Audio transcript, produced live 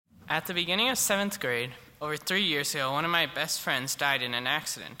At the beginning of 7th grade, over 3 years ago, one of my best friends died in an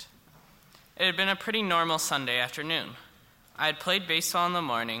accident. It had been a pretty normal Sunday afternoon. I had played baseball in the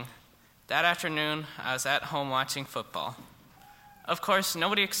morning. That afternoon, I was at home watching football. Of course,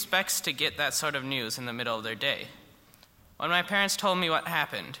 nobody expects to get that sort of news in the middle of their day. When my parents told me what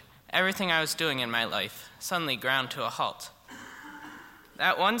happened, everything I was doing in my life suddenly ground to a halt.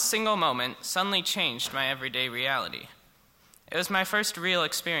 That one single moment suddenly changed my everyday reality. It was my first real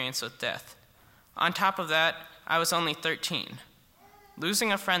experience with death. On top of that, I was only 13.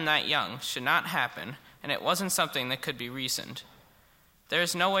 Losing a friend that young should not happen, and it wasn't something that could be reasoned. There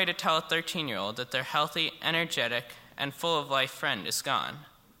is no way to tell a 13-year-old that their healthy, energetic, and full-of-life friend is gone.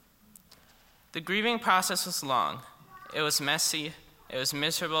 The grieving process was long. It was messy, it was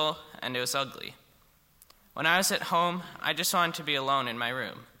miserable, and it was ugly. When I was at home, I just wanted to be alone in my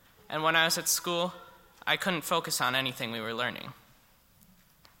room. And when I was at school, I couldn't focus on anything we were learning.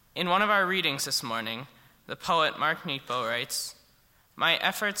 In one of our readings this morning, the poet Mark Nepo writes, "My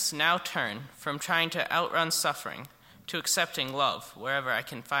efforts now turn from trying to outrun suffering to accepting love wherever I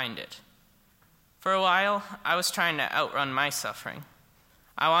can find it." For a while, I was trying to outrun my suffering.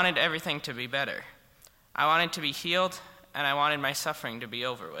 I wanted everything to be better. I wanted to be healed, and I wanted my suffering to be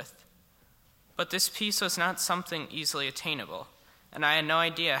over with. But this peace was not something easily attainable, and I had no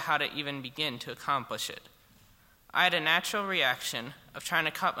idea how to even begin to accomplish it. I had a natural reaction of trying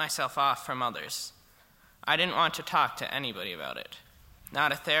to cut myself off from others. I didn't want to talk to anybody about it.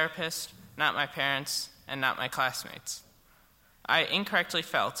 Not a therapist, not my parents, and not my classmates. I incorrectly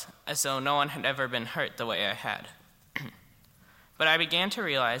felt as though no one had ever been hurt the way I had. But I began to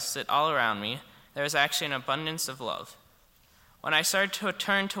realize that all around me, there was actually an abundance of love. When I started to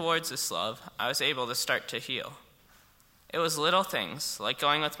turn towards this love, I was able to start to heal. It was little things, like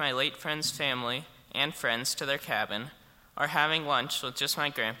going with my late friend's family and friends to their cabin, or having lunch with just my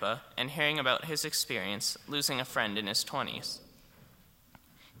grandpa and hearing about his experience losing a friend in his 20s.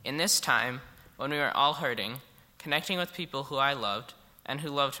 In this time, when we were all hurting, connecting with people who I loved and who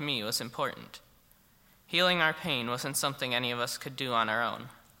loved me was important. Healing our pain wasn't something any of us could do on our own.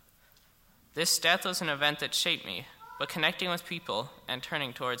 This death was an event that shaped me, but connecting with people and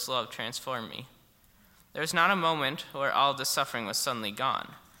turning towards love transformed me. There was not a moment where all of the suffering was suddenly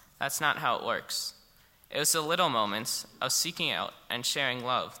gone. That's not how it works. It was the little moments of seeking out and sharing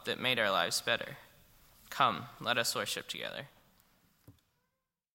love that made our lives better. Come, let us worship together.